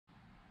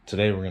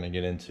Today we're going to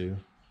get into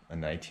a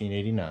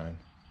 1989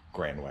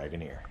 Grand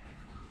Wagoneer.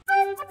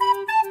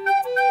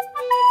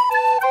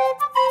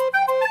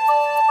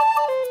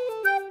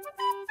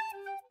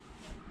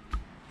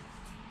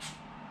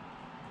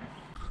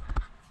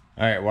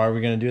 Alright, why are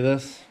we going to do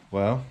this?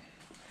 Well,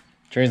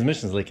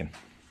 transmission's leaking.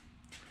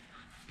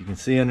 You can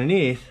see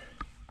underneath,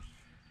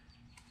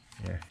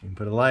 here, you can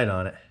put a light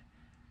on it.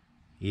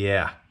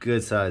 Yeah,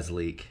 good size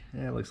leak.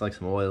 Yeah, it looks like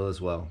some oil as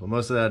well, but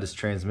most of that is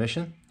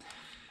transmission.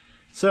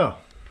 So,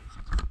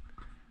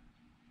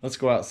 let's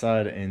go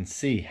outside and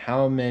see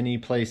how many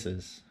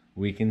places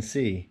we can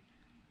see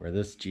where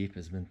this Jeep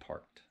has been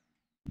parked.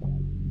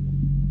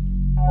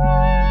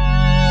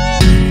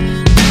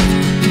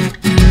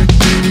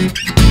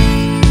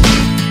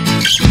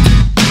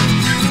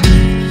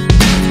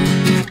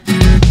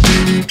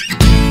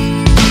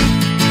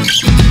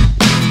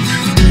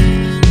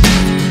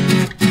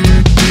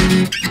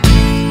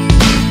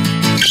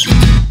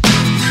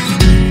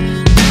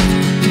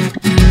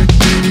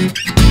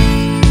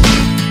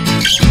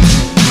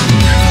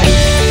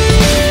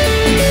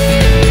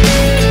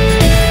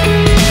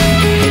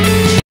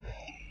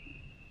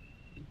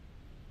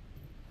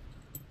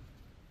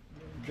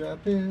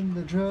 Drop in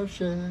the drop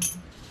shack.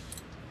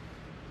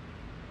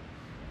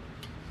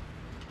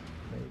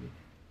 Maybe.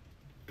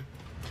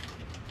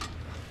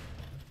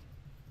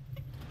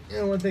 You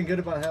know, one thing good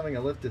about having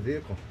a lifted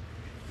vehicle,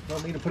 I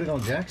don't need to put it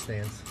on jack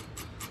stands.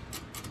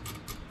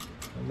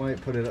 I might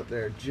put it up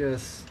there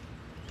just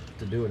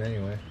to do it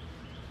anyway.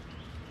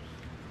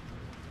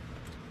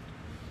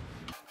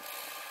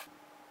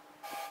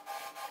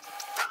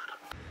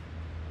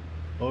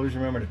 Always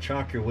remember to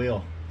chalk your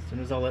wheel. As soon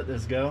as I let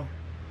this go,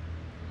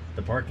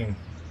 the parking,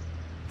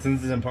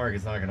 since it's in park,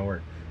 it's not going to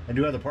work. I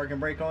do have the parking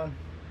brake on.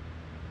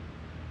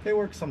 It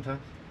works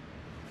sometimes.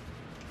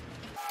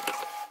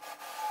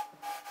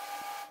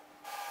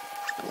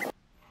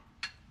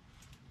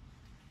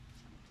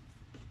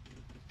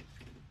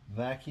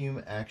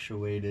 Vacuum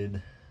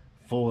actuated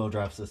four-wheel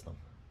drive system.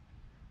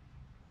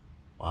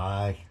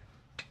 Why?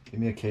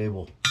 Give me a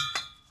cable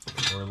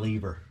or a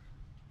lever.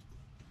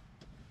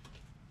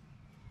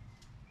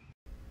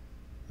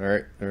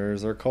 Alright,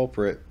 there's our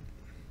culprit.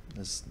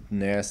 This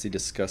nasty,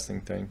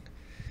 disgusting thing.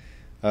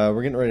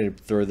 We're getting ready to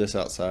throw this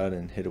outside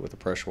and hit it with a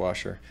pressure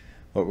washer.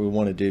 What we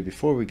want to do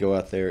before we go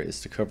out there is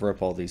to cover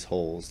up all these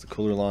holes. The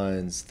cooler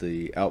lines,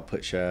 the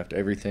output shaft,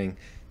 everything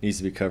needs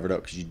to be covered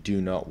up because you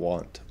do not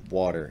want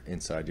water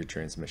inside your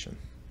transmission.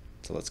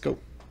 So let's go.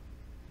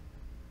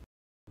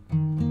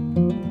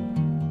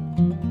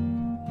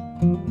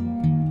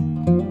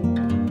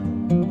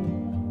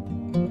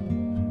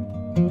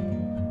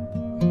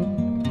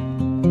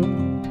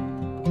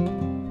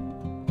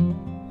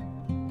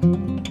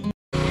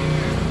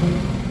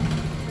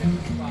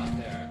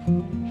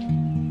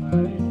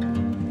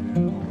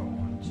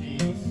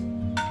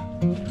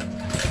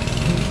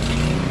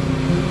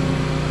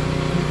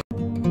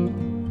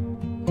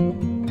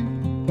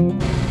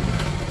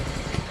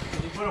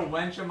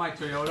 Winch on my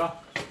Toyota.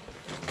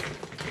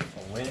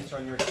 A winch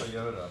on your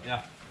Toyota?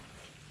 Yeah.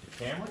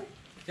 Your Camry?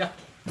 Yeah.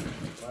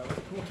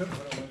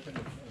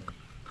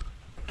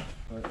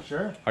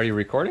 Sure. Are you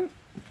recording?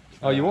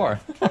 Oh, you are?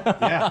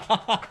 Yeah.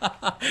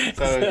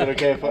 So is it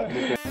okay if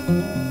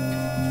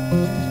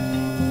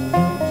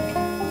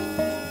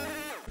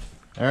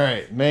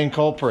Alright, main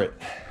culprit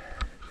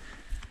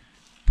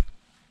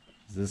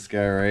is this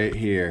guy right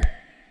here.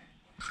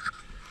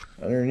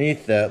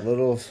 Underneath that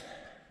little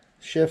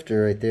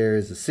shifter right there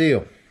is a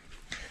seal.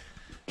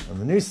 On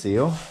the new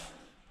seal,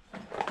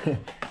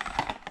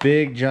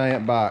 big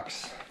giant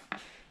box.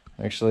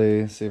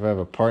 Actually, let's see if I have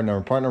a part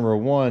number. Part number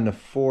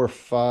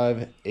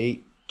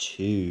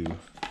 14582.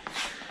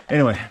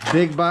 Anyway,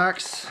 big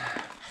box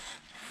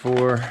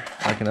for,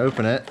 I can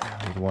open it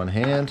with one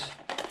hand.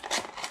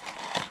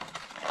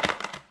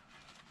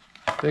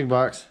 Big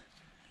box,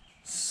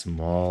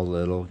 small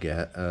little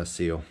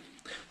seal.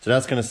 So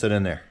that's gonna sit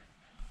in there.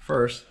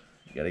 First,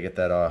 you gotta get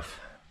that off.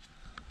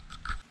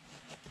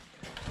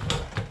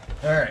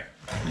 Alright,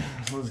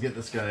 let's get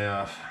this guy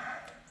off.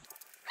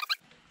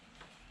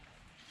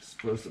 It's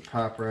supposed to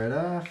pop right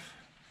off.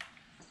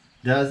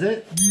 Does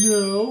it?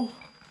 No.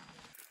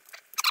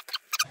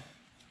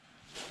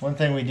 One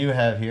thing we do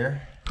have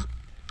here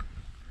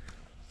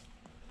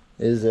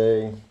is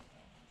a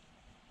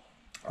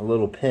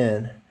little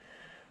pin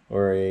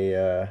or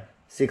a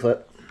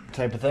C-clip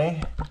type of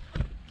thing.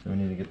 So we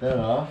need to get that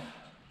off.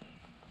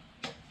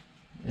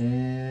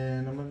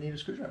 And I'm going to need a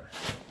screwdriver.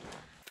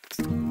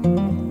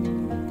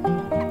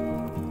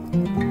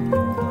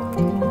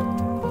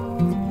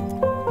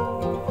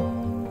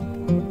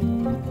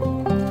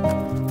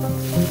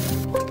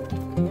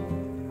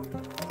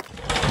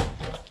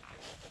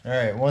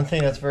 Alright, one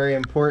thing that's very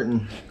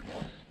important,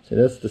 so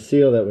that's the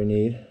seal that we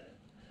need,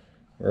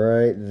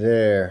 right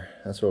there.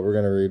 That's what we're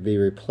going to be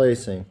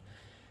replacing.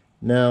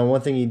 Now,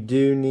 one thing you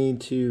do need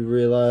to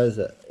realize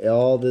that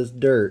all this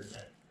dirt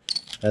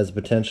has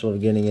the potential of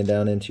getting it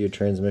down into your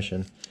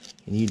transmission,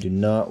 and you do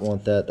not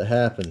want that to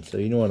happen. So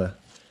you want to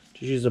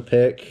Just use a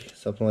pick,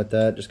 something like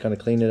that. Just kind of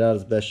clean it out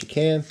as best you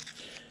can.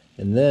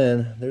 And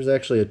then there's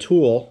actually a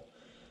tool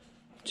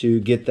to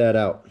get that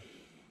out.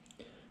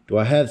 Do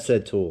I have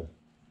said tool?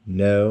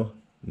 No,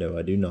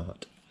 I do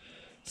not.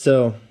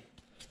 So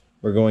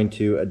we're going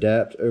to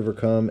adapt,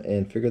 overcome,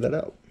 and figure that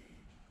out.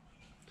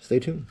 Stay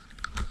tuned.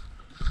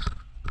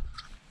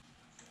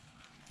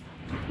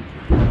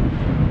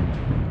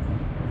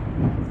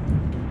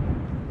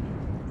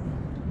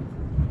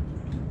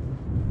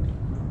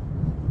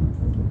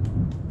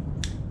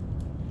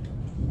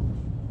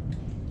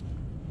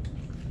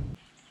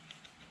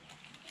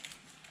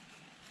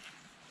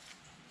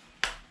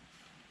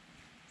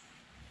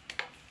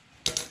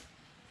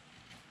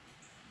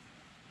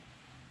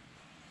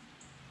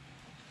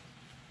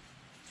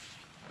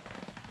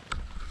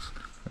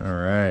 All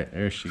right,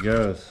 there she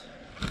goes.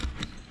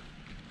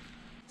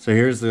 So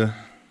here's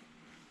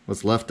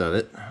what's left of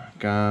it.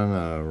 Kind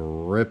of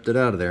ripped it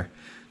out of there.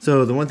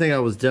 So the one thing I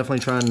was definitely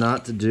trying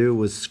not to do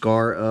was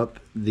scar up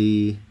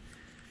the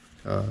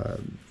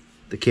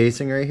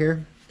casing right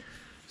here.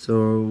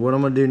 So what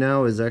I'm gonna do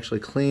now is actually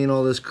clean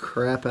all this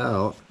crap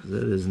out, because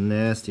it is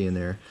nasty in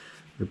there.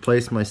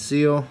 Replace my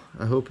seal.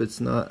 I hope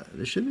it's not,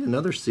 there should be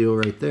another seal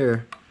right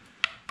there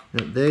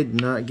that they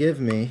did not give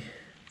me.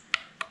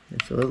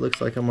 And so it looks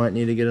like I might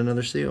need to get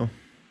another seal.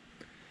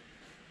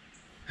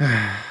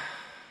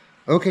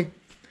 Okay.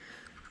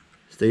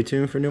 Stay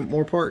tuned for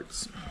more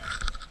parts.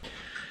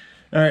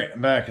 Alright,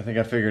 I'm back. I think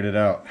I figured it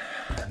out.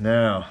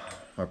 Now,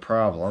 my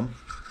problem.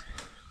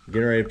 I'm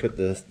getting ready to put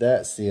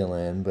that seal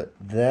in, but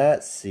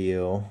that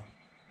seal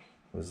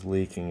was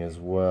leaking as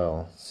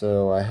well.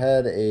 So I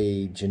had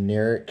a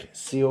generic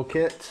seal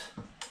kit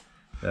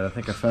that I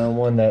think I found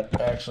one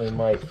that actually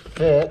might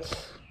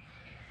fit.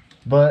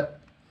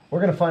 But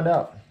we're going to find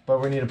out. But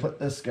we need to put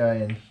this guy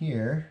in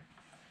here.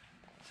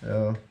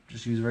 So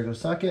just use a regular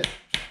socket.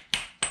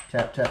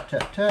 Tap, tap,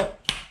 tap, tap.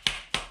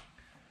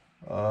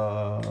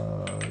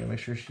 Gotta make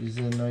sure she's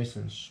in nice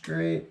and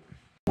straight.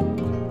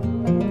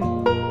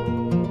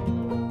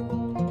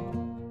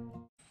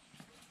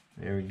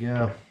 There we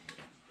go.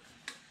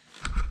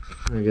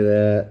 Look at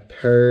that.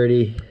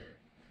 Pretty.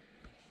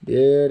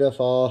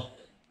 Beautiful.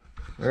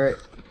 Alright.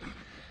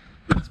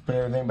 Let's put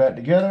everything back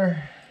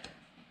together.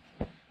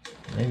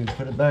 Maybe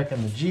put it back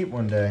in the Jeep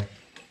one day.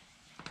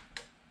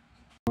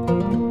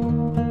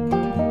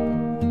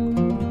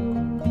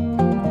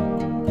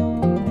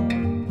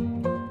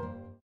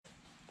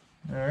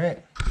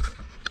 Alright.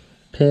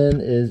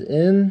 Pin is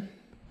in.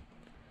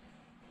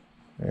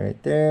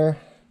 Right there.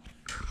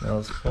 Now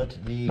let's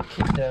put the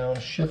kick down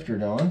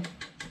shifter on.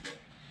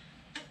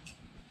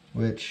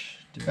 Which,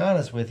 to be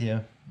honest with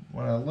you,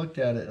 when I looked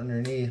at it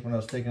underneath when I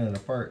was taking it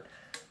apart,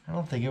 I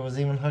don't think it was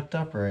even hooked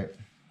up right.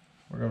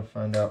 We're going to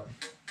find out.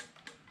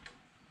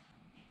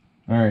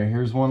 Alright,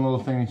 here's one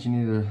little thing that you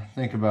need to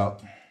think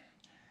about.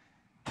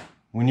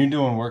 When you're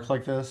doing work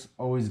like this,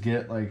 always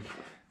get like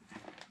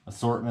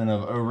assortment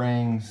of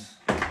O-rings.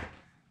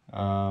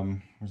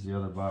 Where's the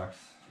other box?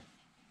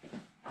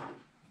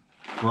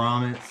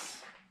 Grommets.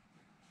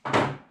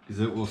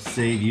 Because it will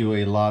save you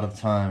a lot of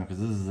time. Because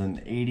this is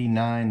an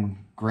 89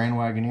 Grand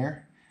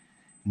Wagoneer.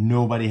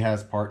 Nobody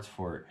has parts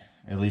for it.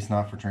 At least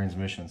not for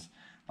transmissions.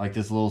 Like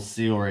this little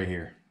seal right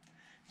here.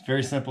 It's a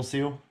very simple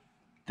seal.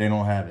 They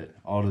don't have it.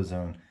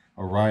 AutoZone.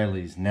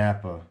 O'Reilly's,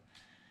 Napa,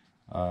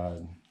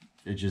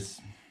 they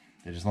just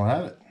don't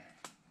have it.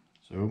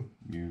 So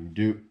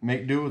you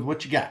make do with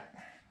what you got.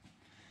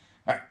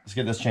 All right, let's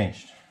get this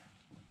changed.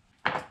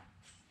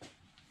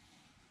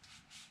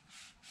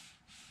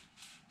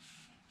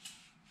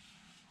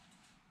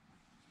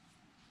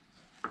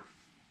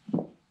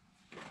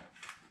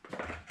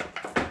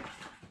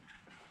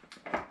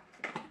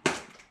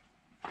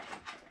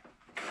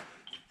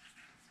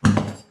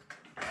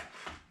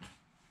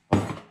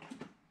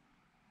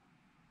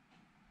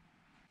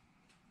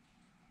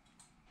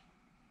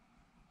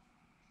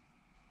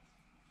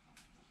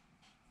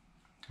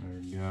 There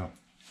we go.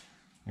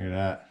 Look at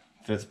that.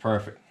 Fits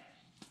perfect.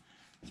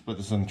 Let's put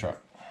this in the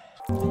truck.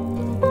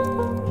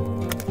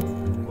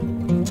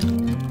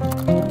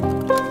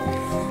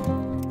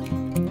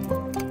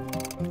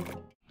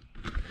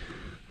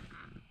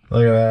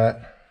 Look at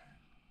that.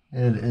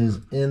 It is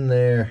in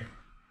there.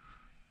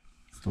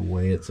 It's the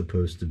way it's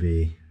supposed to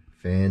be.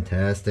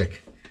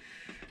 Fantastic.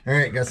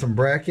 Alright, got some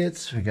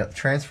brackets. We got the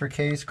transfer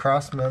case,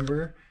 cross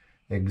member,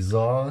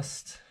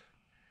 exhaust,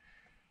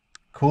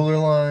 cooler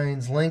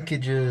lines,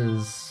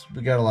 linkages.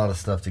 We got a lot of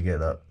stuff to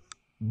get up.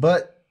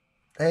 But,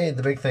 hey,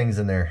 the big thing's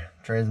in there.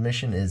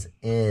 Transmission is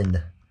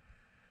in.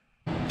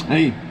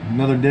 Hey,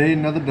 another day,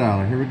 another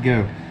dollar. Here we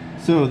go.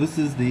 So, this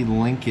is the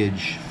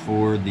linkage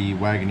for the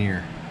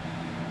Wagoneer.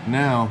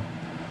 Now,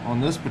 on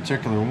this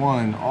particular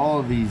one, all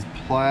of these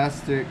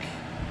plastic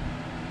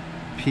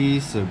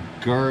piece of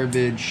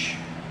garbage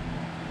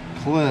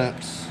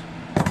clips,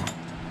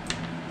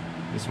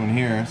 this one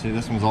here, see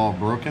this one's all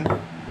broken.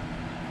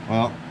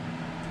 Well,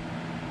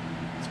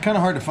 it's kind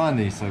of hard to find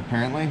these, so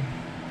apparently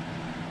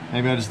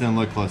maybe I just didn't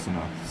look close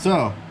enough.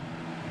 So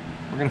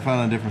we're gonna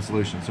find a different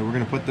solution. So we're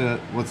gonna put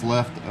what's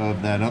left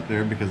of that up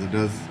there, because it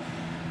does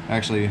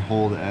actually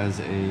hold as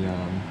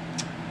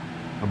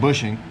a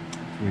bushing. So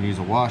we're gonna use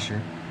a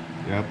washer.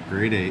 Yep,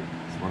 grade 8,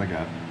 that's what I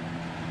got.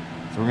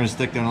 So we're gonna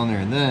stick that on there,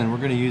 and then we're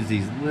gonna use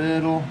these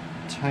little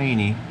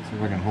tiny, see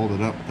if I can hold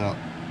it up without,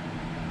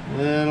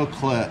 little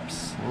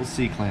clips, little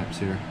C-clamps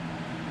here.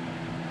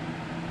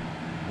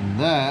 And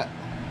that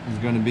is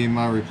gonna be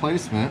my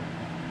replacement,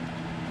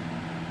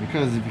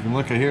 because if you can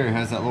look at here, it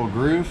has that little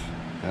groove.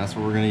 That's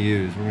what we're gonna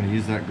use. We're gonna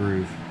use that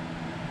groove.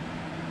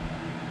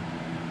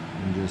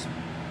 And just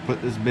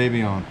put this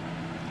baby on.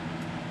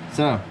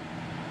 So,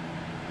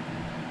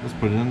 let's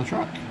put it in the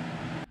truck.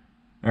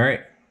 All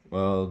right,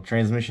 well,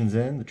 transmission's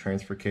in, the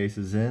transfer case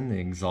is in, the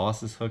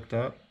exhaust is hooked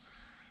up.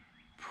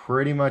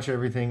 Pretty much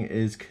everything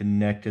is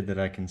connected that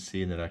I can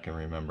see and that I can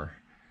remember.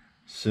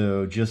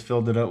 So just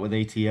filled it up with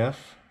ATF.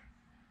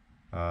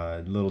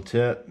 Little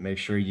tip, make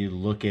sure you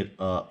look it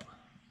up.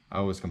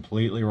 I was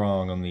completely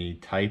wrong on the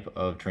type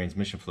of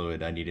transmission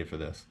fluid I needed for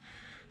this.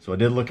 So I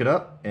did look it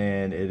up,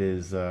 and it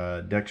is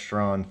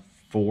Dextron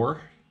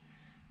 4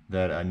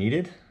 that I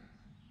needed.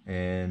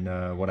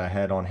 And what I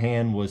had on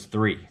hand was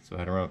 3. So I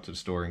had to run up to the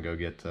store and go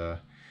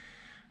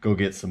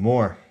get some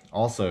more.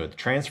 Also, the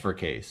transfer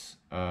case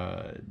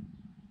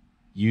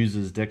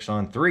uses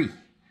Dextron 3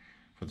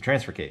 for the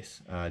transfer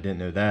case. I didn't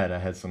know that. I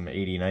had some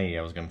 80-90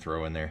 I was going to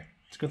throw in there.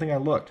 It's a good thing I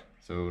looked,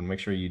 so make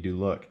sure you do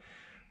look.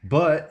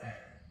 But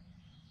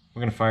we're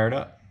going to fire it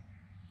up,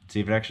 see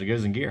if it actually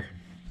goes in gear.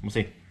 We'll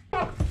see.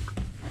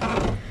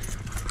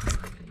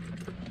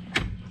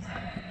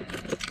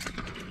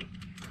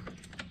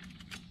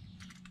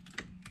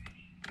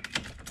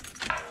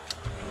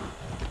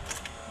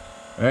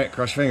 All right,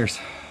 cross your fingers.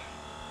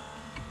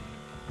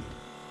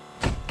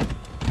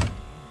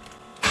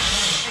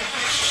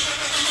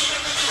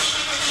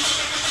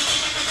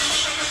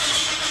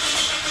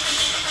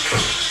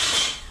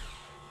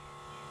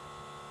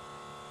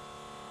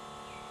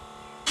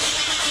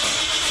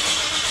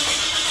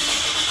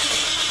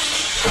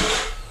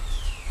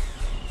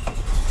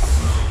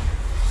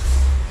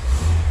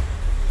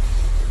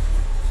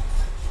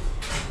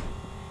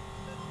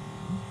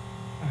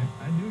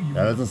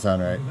 That doesn't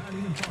sound right.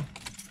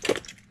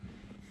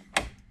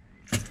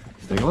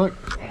 Let's take a look.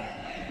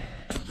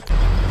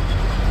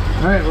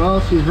 Alright,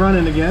 well, she's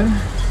running again.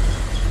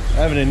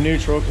 I have it in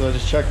neutral because I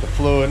just checked the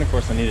fluid, and of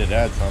course I needed to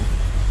add some.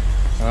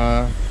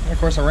 And of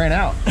course I ran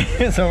out,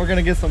 so we're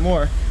gonna get some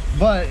more.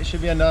 But it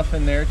should be enough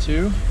in there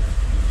too.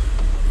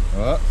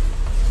 Oh,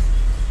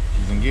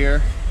 she's in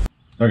gear.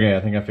 Okay, I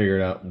think I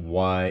figured out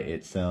why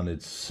it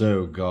sounded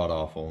so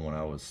god-awful when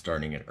I was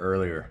starting it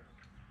earlier.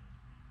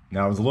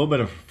 Now I was a little bit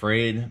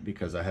afraid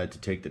because I had to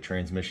take the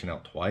transmission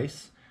out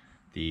twice.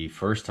 The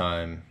first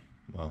time,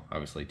 well,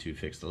 obviously to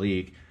fix the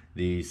leak.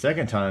 The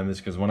second time is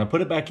because when I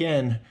put it back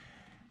in,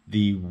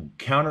 the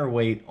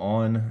counterweight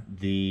on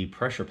the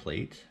pressure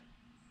plate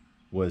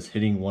was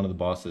hitting one of the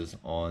bosses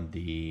on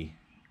the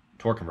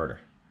torque converter.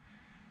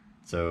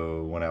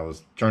 So when I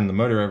was turning the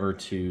motor over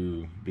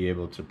to be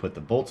able to put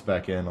the bolts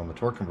back in on the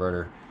torque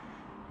converter,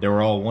 they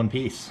were all one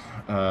piece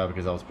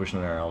because I was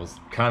pushing there. I was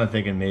kind of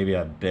thinking maybe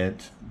I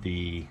bent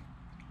the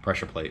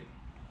pressure plate.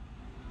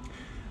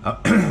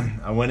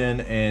 I went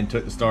in and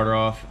took the starter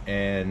off,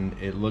 and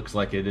it looks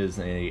like it is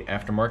a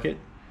aftermarket.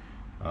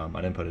 I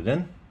didn't put it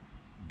in,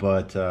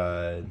 but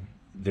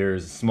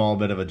there's a small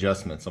bit of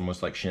adjustments,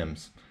 almost like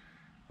shims.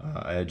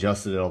 I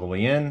adjusted it all the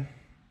way in,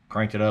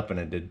 cranked it up, and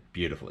it did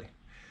beautifully.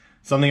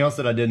 Something else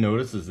that I did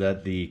notice is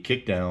that the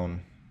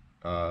kickdown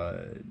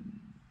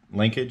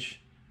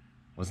linkage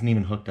wasn't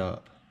even hooked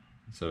up.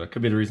 So that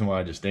could be the reason why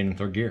I just stayed in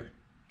third gear.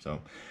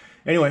 So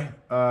anyway,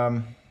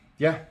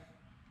 yeah,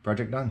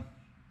 project done.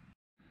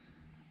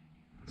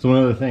 So one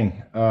other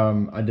thing,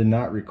 I did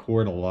not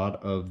record a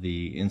lot of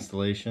the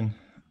installation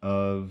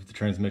of the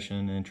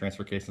transmission and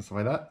transfer case and stuff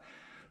like that,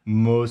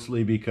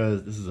 mostly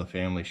because this is a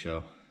family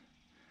show.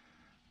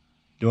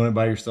 Doing it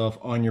by yourself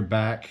on your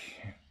back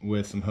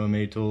with some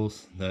homemade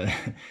tools that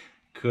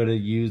could have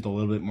used a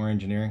little bit more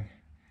engineering.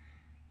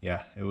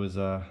 Yeah, it was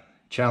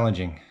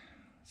challenging,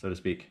 so to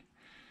speak.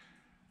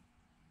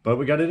 But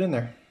we got it in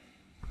there.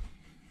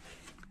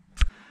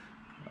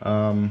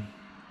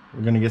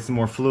 We're gonna get some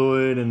more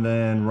fluid and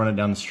then run it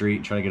down the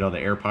street, try to get all the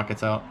air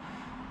pockets out.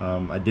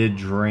 I did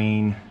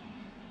drain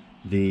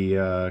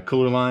the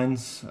cooler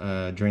lines,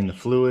 drain the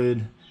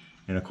fluid,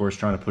 and of course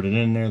trying to put it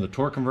in there, the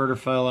torque converter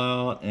fell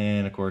out,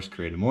 and of course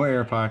created more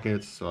air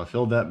pockets. So I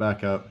filled that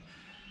back up,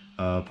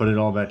 put it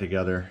all back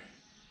together,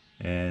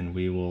 and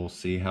we will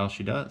see how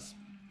she does.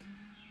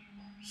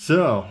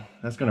 So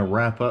that's gonna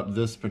wrap up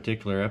this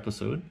particular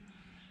episode.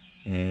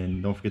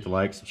 And don't forget to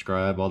like,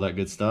 subscribe, all that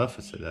good stuff.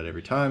 I say that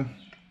every time.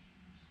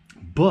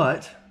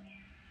 But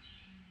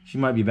she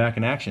might be back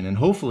in action and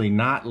hopefully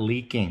not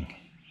leaking.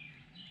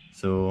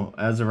 So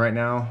as of right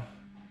now,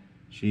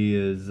 she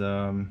is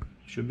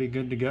should be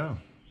good to go.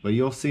 But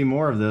you'll see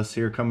more of this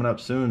here coming up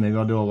soon. Maybe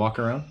I'll do a walk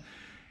around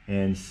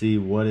and see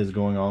what is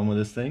going on with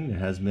this thing. There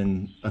has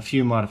been a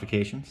few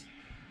modifications,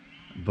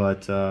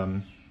 but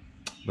other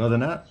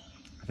than that,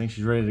 I think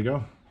she's ready to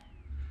go.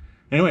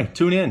 Anyway,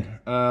 tune in.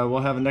 We'll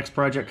have a next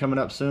project coming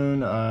up soon.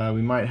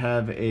 We might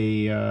have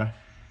a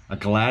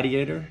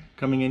Gladiator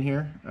coming in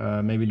here,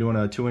 maybe doing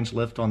a 2-inch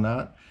lift on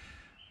that.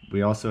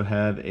 We also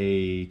have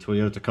a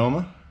Toyota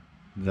Tacoma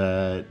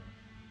that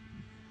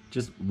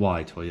just,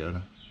 why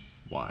Toyota?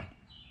 Why?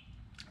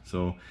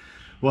 So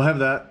we'll have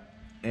that,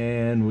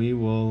 and we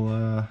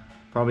will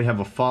probably have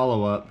a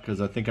follow-up,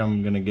 because I think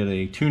I'm going to get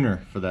a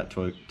tuner for that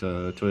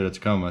Toyota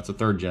Tacoma. It's a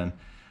 3rd gen.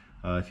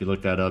 If you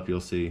look that up, you'll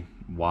see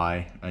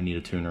why I need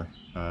a tuner.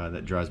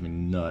 That drives me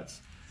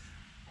nuts.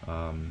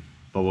 But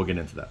we'll get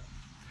into that.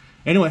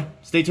 Anyway,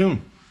 stay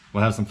tuned.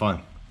 We'll have some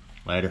fun.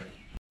 Later.